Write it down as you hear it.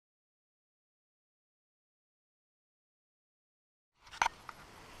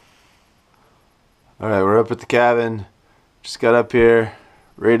Alright, we're up at the cabin. Just got up here.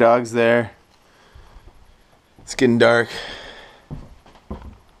 Ray Dog's there. It's getting dark.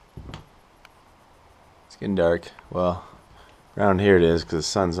 It's getting dark. Well, around here it is because the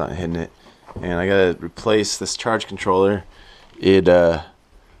sun's not hitting it. And I gotta replace this charge controller. It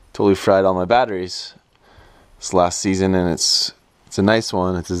totally fried all my batteries this last season, and it's a nice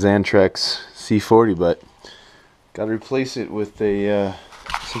one. It's a Xantrex C40, but gotta replace it with a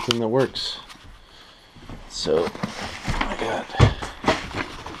something that works. So I got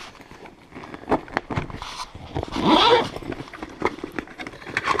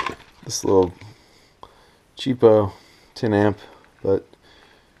this little cheapo 10 amp, but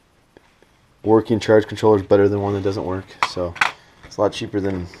working charge controller is better than one that doesn't work. So it's a lot cheaper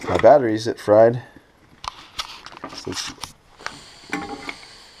than my batteries that fried. So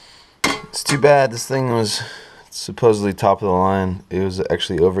it's too bad. This thing was supposedly top of the line. It was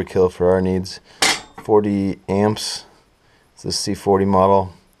actually overkill for our needs. 40 amps. It's the C40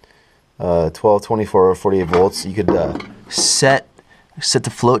 model. 12, 24, or 48 volts. You could set the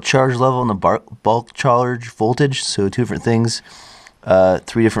float charge level and the bulk charge voltage. So 2 different things. 3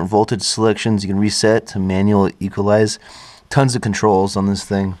 different voltage selections you can reset to manual equalize. Tons of controls on this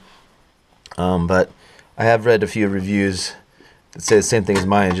thing. But I have read a few reviews that say the same thing as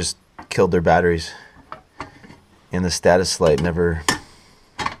mine. It just killed their batteries. And the status light never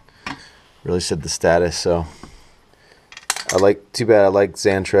really said the status. So too bad. I like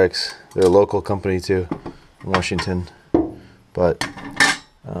Xantrex. They're a local company too in Washington. But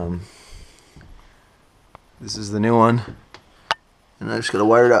this is the new one. And I just gotta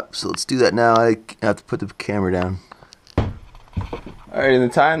wire it up. So let's do that now. I have to put the camera down. Alright, in the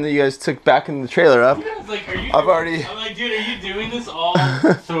time that you guys took backing the trailer up, yeah, like, I'm like, dude, are you doing this all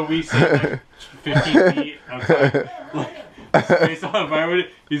so we sit like 15 feet outside? Like, space on the firewood?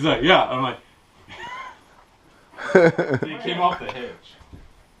 He's like, yeah. I'm like, he came off the hitch.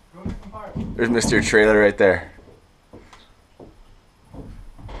 There's Mr. Trailer right there.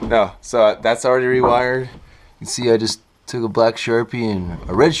 No, so that's already rewired. You can see I just took a black Sharpie and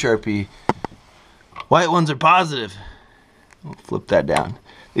a red Sharpie. White ones are positive. I'll flip that down.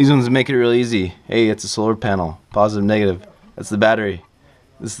 These ones make it real easy. Hey, it's a solar panel. Positive, negative. That's the battery.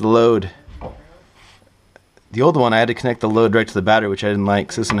 This is the load. The old one, I had to connect the load right to the battery, which I didn't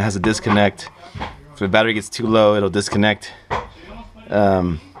like. So this one has a disconnect. If the battery gets too low, it'll disconnect. It's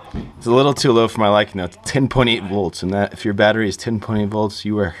a little too low for my liking though. It's 10.8 volts, and that if your battery is 10.8 volts,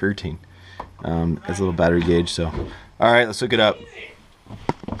 you are hurting. It's a little battery gauge. So, all right, let's hook it up.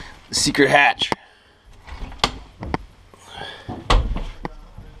 Secret hatch.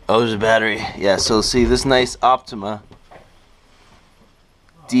 Oh, there's a battery. Yeah, so see this nice Optima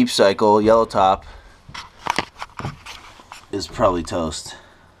deep cycle yellow top is probably toast.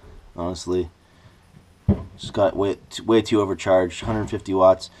 Honestly, just got way too overcharged. 150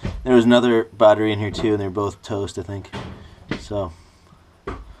 watts. There was another battery in here too, and they're both toast, I think. So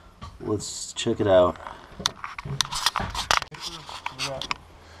let's check it out.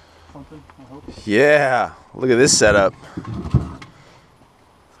 Yeah, look at this setup.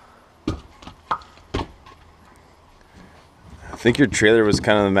 I think your trailer was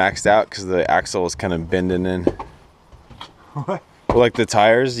kind of maxed out because the axle was kind of bending in. What? Well, like the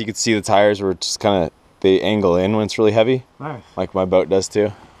tires, you could see the tires were just kind of, they angle in when it's really heavy. Nice. Like my boat does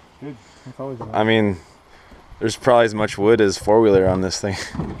too. Good. That's always nice. I mean, there's probably as much wood as four-wheeler on this thing.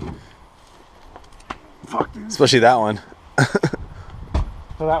 Fuck, dude. Especially that one.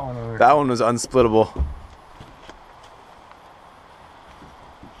 So that one over there. That one was unsplittable.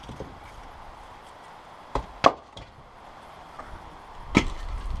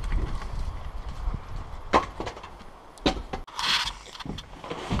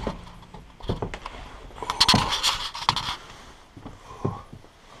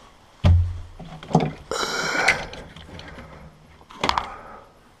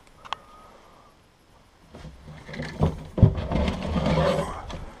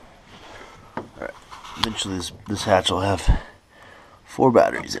 Eventually this hatch will have 4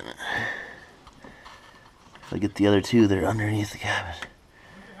 batteries in it. If I get the other 2, they're underneath the cabin.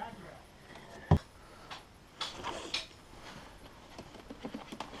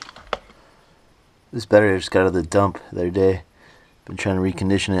 This battery I just got out of the dump the other day. Been trying to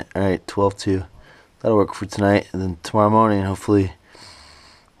recondition it. Alright, 12-2. That'll work for tonight, and then tomorrow morning hopefully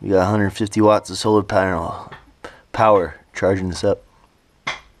we got 150 watts of solar panel power charging this up.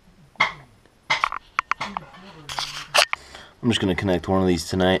 I'm just going to connect one of these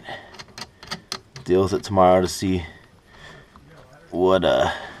tonight, deal with it tomorrow to see what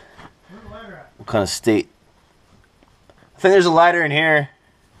kind of state. I think there's a lighter in here.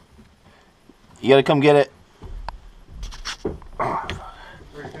 You gotta come get it.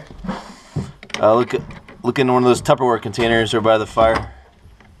 Look in one of those Tupperware containers or by the fire.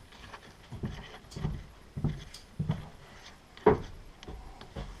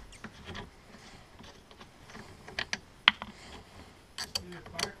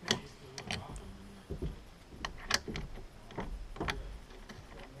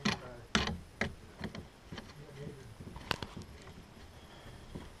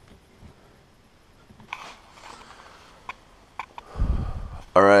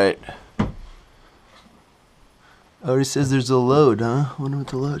 All right. Already says there's a load, huh? Wonder what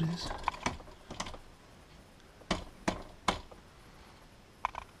the load is.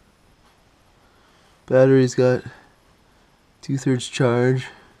 Battery's got 2/3 charge.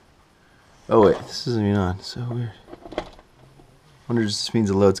 Oh wait, this isn't even on. So weird. Wonder if this means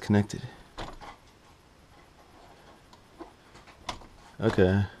the load's connected.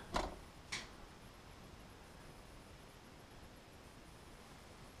 Okay.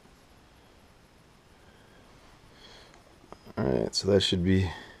 Alright, so that should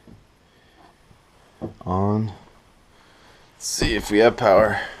be on. Let's see if we have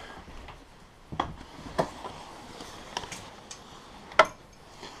power.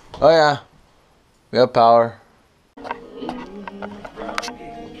 Oh yeah, we have power.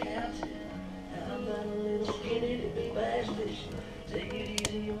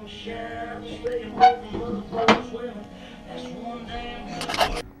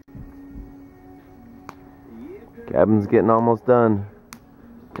 Cabin's getting almost done.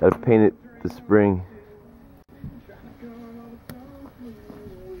 Gotta paint it this spring.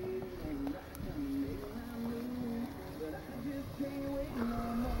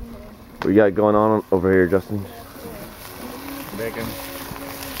 What you got going on over here, Justin? Bacon.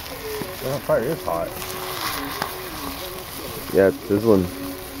 Well, the fire is hot. Yeah, it's sizzling.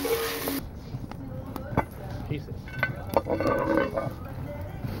 Jesus.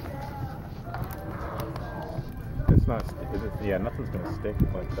 It's not. Yeah, nothing's gonna stick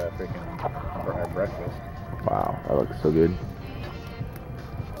like that freaking for our breakfast. Wow, that looks so good.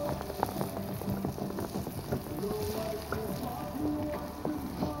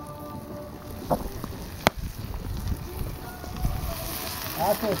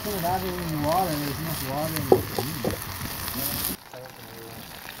 After I put it out in the water, there's enough water in the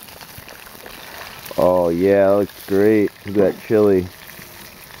Oh yeah, that looks great. Look at that chili.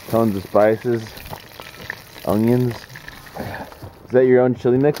 Tons of spices. Onions. Is that your own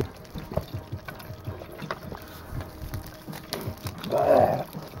chili mix?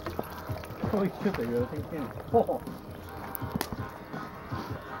 Holy shit, they really think it's full.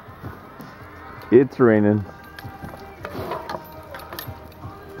 It's raining.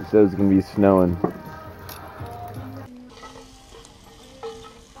 It says it's gonna be snowing.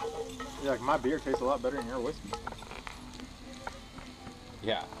 Yeah, like my beer tastes a lot better than your whiskey.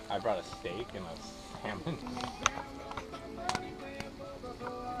 Yeah, I brought a steak and a salmon.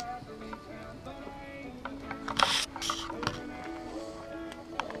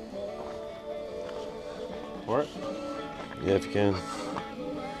 Pour it? Yeah, if you can.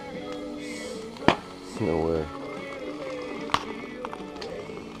 Nowhere.